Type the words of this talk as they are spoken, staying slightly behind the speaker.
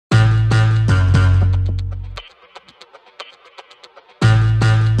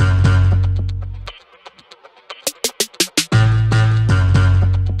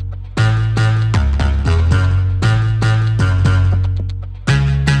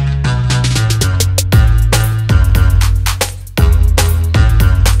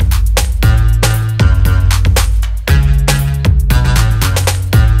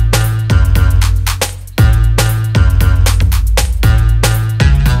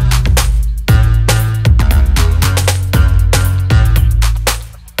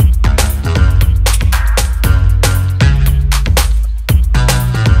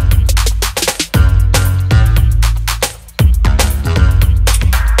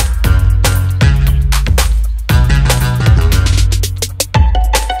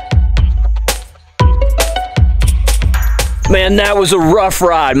Man, that was a rough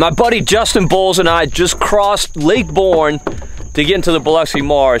ride. My buddy Justin Bowles and I just crossed Lake Borgne to get into the Biloxi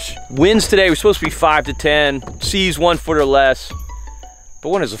Marsh. Winds today were supposed to be 5 to 10, seas 1 foot or less. But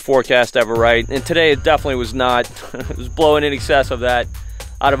when is the forecast ever right? And today it definitely was not. It was blowing in excess of that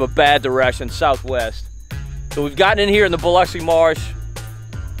out of a bad direction, southwest. So we've gotten in here in the Biloxi Marsh,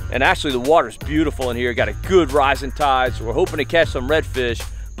 and actually the water's beautiful in here. Got a good rising tide, so we're hoping to catch some redfish.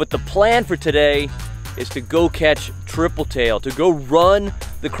 But the plan for today is to go catch tripletail, to go run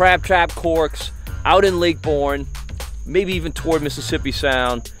the crab trap corks out in Lake Borgne, maybe even toward Mississippi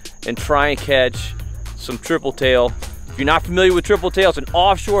Sound, and try and catch some tripletail. If you're not familiar with tripletail, it's an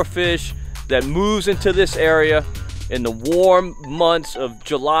offshore fish that moves into this area in the warm months of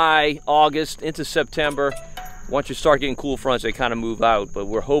July, August, into September. Once you start getting cool fronts, they kind of move out, but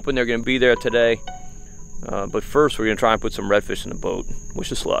we're hoping they're gonna be there today. But first, we're gonna try and put some redfish in the boat.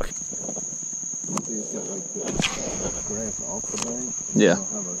 Wish us luck. Yeah.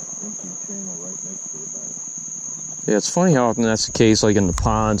 Yeah, it's funny how often that's the case, like in the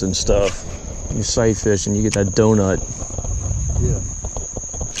ponds and stuff. You sight fish and you get that donut. Yeah.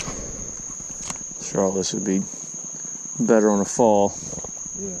 Sure, this would be better on a fall.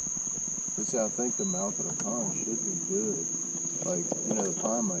 Yeah. But see, I think the mouth of the pond should be good. Like, you know, the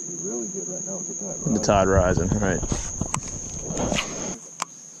pond might be really good right now with the tide rising. The tide rising, right.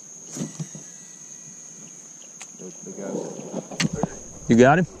 You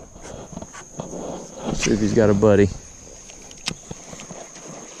got him? Let's see if he's got a buddy.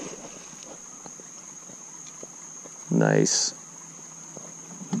 Nice.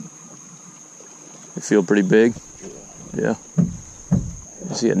 They feel pretty big? Yeah.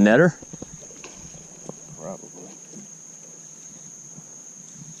 Is he a netter? Probably.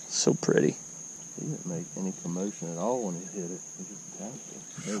 So pretty. He didn't make any commotion at all when he hit it. He just tapped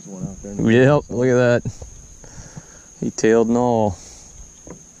it. There's one out there. Yep, look at that. He tailed and all.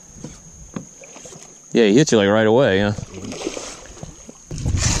 Yeah, he hit you like right away, huh?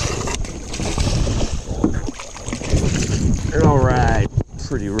 All right,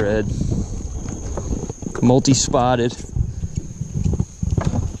 pretty red. Multi-spotted.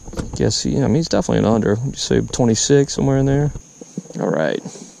 Guess he, I mean, he's definitely an under. Would you say 26, somewhere in there? All right.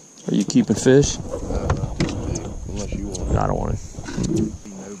 Are you keeping fish? Unless you want. I don't want to.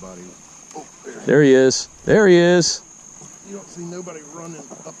 Nobody. Oh, there he is. There he is. You don't see nobody running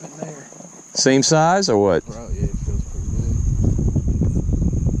up in there. Same size or what? Probably, yeah, it feels pretty good.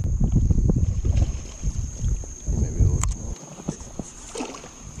 Maybe a little small.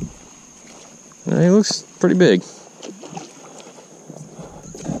 Yeah, he looks pretty big.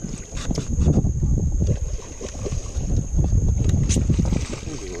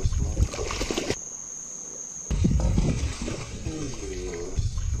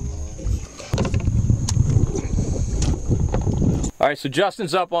 All right, so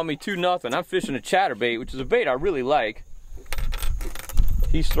Justin's up on me 2-0. I'm fishing a chatterbait, which is a bait I really like.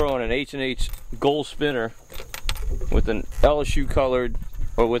 He's throwing an H&H gold spinner with an LSU colored,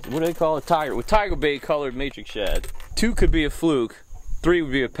 or with, what do they call it? Tiger, with tiger bait colored matrix shad. 2 could be a fluke, 3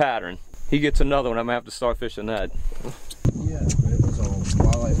 would be a pattern. He gets another one, I'm gonna have to start fishing that. Yeah, it was on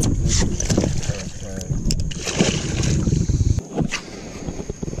wildlife fishing.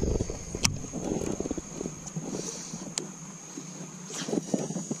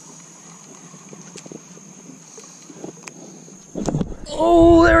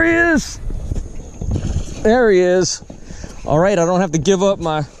 Oh, there he is. There he is. All right, I don't have to give up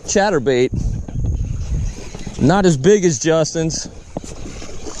my chatterbait. Not as big as Justin's.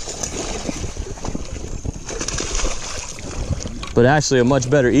 But actually a much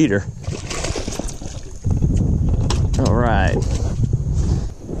better eater. All right.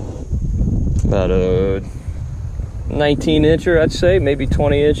 About a 19-incher, I'd say, maybe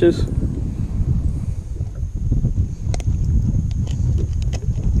 20 inches.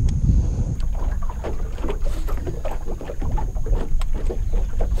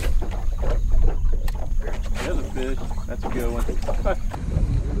 That's a good one.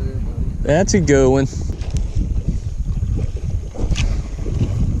 That's a good one.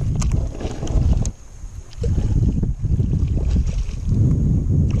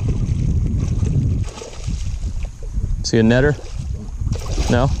 Is he a netter?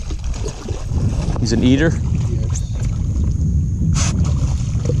 No? He's an eater? Yes.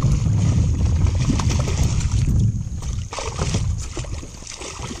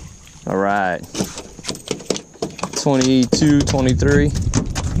 All right. 22, 23.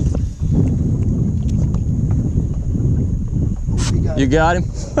 You got him?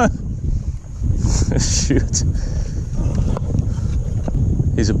 Shoot.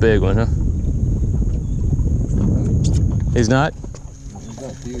 He's a big one, huh? He's not? He's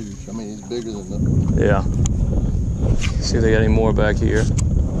not huge. I mean, he's bigger than the... Yeah. See if they got any more back here.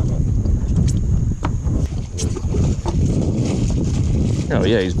 Oh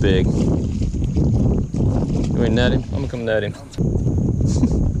yeah, he's big. You ain't net him? I'm gonna come net him.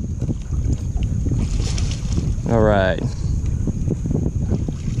 All right.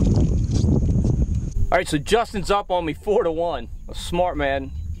 All right, so Justin's up on me 4-1. A smart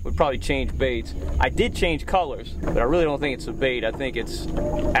man would probably change baits. I did change colors, but I really don't think it's a bait. I think it's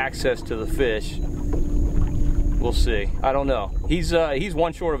access to the fish. We'll see. I don't know. He's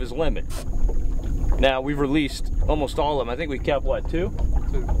one short of his limit. Now, we've released almost all of them. I think we kept, what, 2?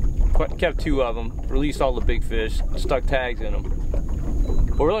 2. Kept 2 of them. Released all the big fish. Stuck tags in them.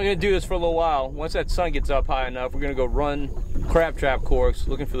 But we're only going to do this for a little while. Once that sun gets up high enough, we're going to go run crab trap corks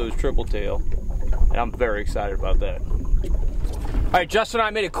looking for those tripletail. And I'm very excited about that. All right, Justin and I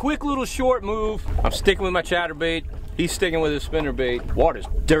made a quick little short move. I'm sticking with my chatterbait. He's sticking with his spinnerbait. Water's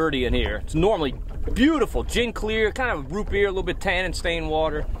dirty in here. It's normally beautiful, gin clear, kind of root beer, a little bit tan and stained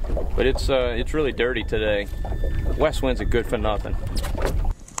water, but it's really dirty today. West winds are good for nothing.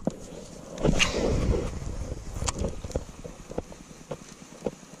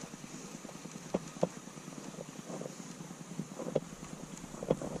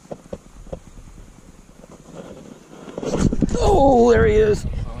 Oh, there he is.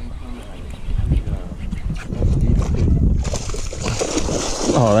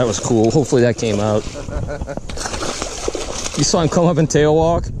 Oh, that was cool. Hopefully that came out. You saw him come up and tail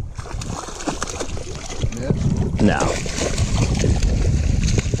walk? Yeah. No.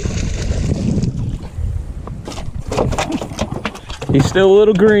 He's still a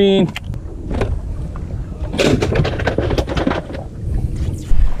little green.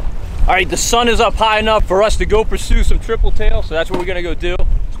 All right, the sun is up high enough for us to go pursue some tripletail, so that's what we're gonna go do.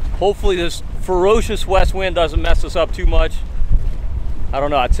 Hopefully this ferocious west wind doesn't mess us up too much. I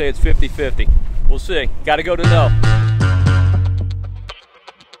don't know, I'd say it's 50-50. We'll see, gotta go to know.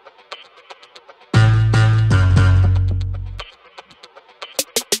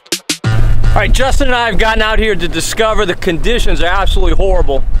 All right, Justin and I have gotten out here to discover the conditions are absolutely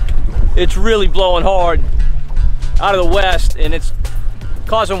horrible. It's really blowing hard out of the west and it's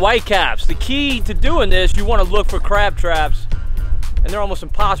causing whitecaps. The key to doing this, you want to look for crab traps, and they're almost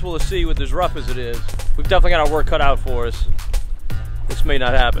impossible to see with as rough as it is. We've definitely got our work cut out for us. This may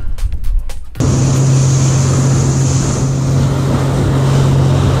not happen.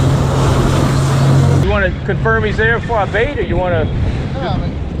 You want to confirm he's there before I bait, or you want to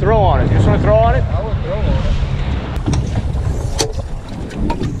throw on it? You just want to throw on it? I would throw on it.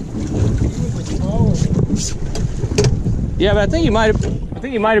 Yeah, but I think you might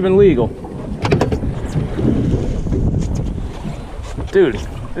have been legal. Dude,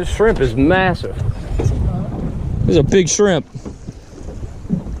 this shrimp is massive. This is a big shrimp.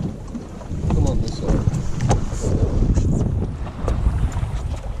 Come on this side.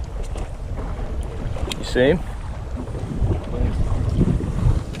 You see him? Yeah,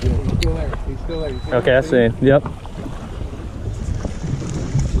 he's still there. He's still there. Okay, I see him. Yep. You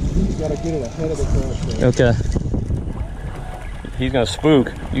gotta get it ahead of the crab. Okay. He's gonna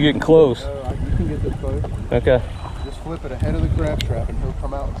spook. You're getting close. You can get this close. Okay. Just flip it ahead of the crab trap and he'll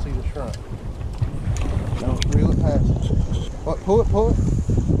come out and see the shrimp. Don't reel it past it. What, pull it, pull it.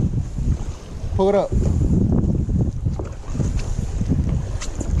 Pull it up.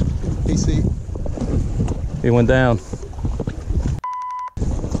 He see. He went down.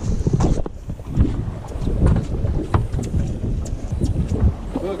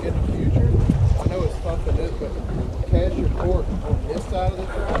 Look, in the future, I know it's tough to do, but cast your cork on this side of the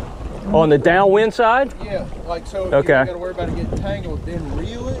trap. On the downwind side? Yeah, like so if Okay. you gotta worry about it getting tangled, then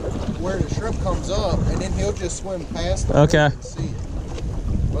reel it where the shrimp comes up, and then he'll just swim past the Okay. and see it.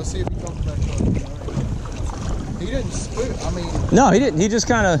 Let's see if he comes back up. He didn't spook, I mean... No, he didn't. He just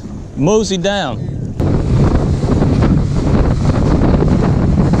kind of moseyed down.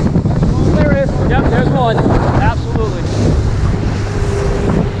 There it is. Yep, there's one. Absolutely.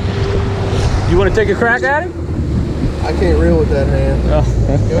 You want to take a crack at him? I can't reel with that hand. Oh.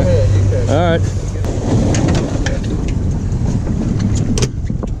 Go ahead, you can. All right.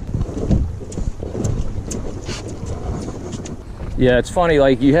 Yeah, it's funny,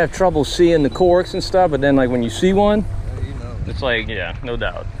 like you have trouble seeing the corks and stuff, but then like when you see one, You know. it's like, yeah, no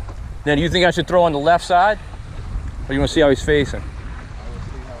doubt. Now, do you think I should throw on the left side? Or you want to see how he's facing? I will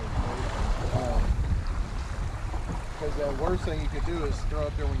see how he's because the worst thing you could do is throw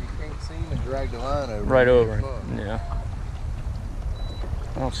up there when you can't see him and drag the line over. Right over him. Fuck. Yeah.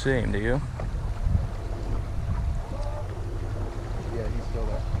 I don't see him, do you? Yeah, he's still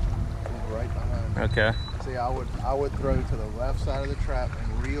there. He's right behind. Okay. See, I would throw to the left side of the trap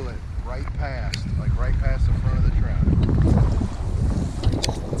and reel it right past, like right past the front of the trap.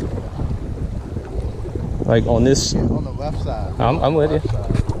 Like on this? Yeah, on the left side. I'm with you. Side.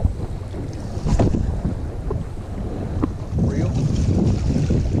 Reel.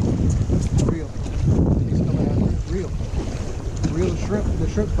 Reel. He's coming after it. Reel. Reel the shrimp. The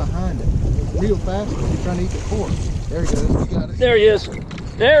shrimp's behind it. Reel faster. He's trying to eat the cork. There he goes. You got it. There he is.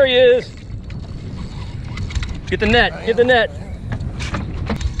 There he is. Get the net. Get the net.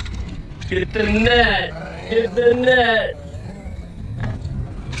 Get the net. Get the net.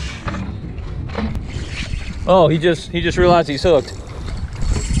 Oh, he just realized he's hooked. He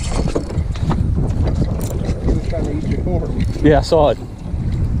was trying to eat your cork. Yeah, I saw it.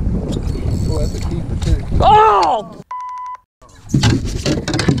 Oh, that's a keeper too. Oh!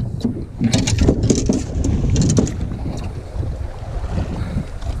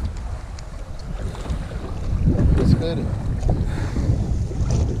 Let's fit it.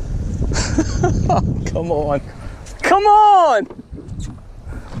 Come on. Come on!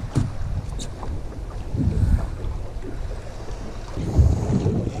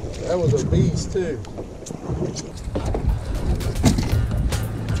 That was a beast too.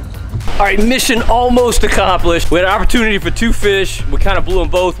 All right, mission almost accomplished. We had an opportunity for 2 fish. We kind of blew them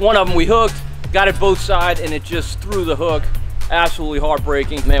both. One of them we hooked, got it both sides, and it just threw the hook. Absolutely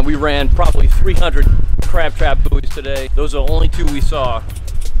heartbreaking. Man, we ran probably 300 crab trap buoys today. Those are the only 2 we saw.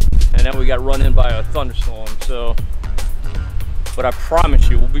 And then we got run in by a thunderstorm, so. But I promise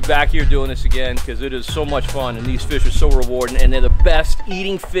you, we'll be back here doing this again because it is so much fun and these fish are so rewarding and they're the best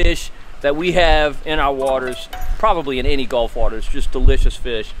eating fish that we have in our waters, probably in any Gulf waters, just delicious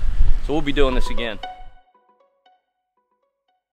fish. So we'll be doing this again.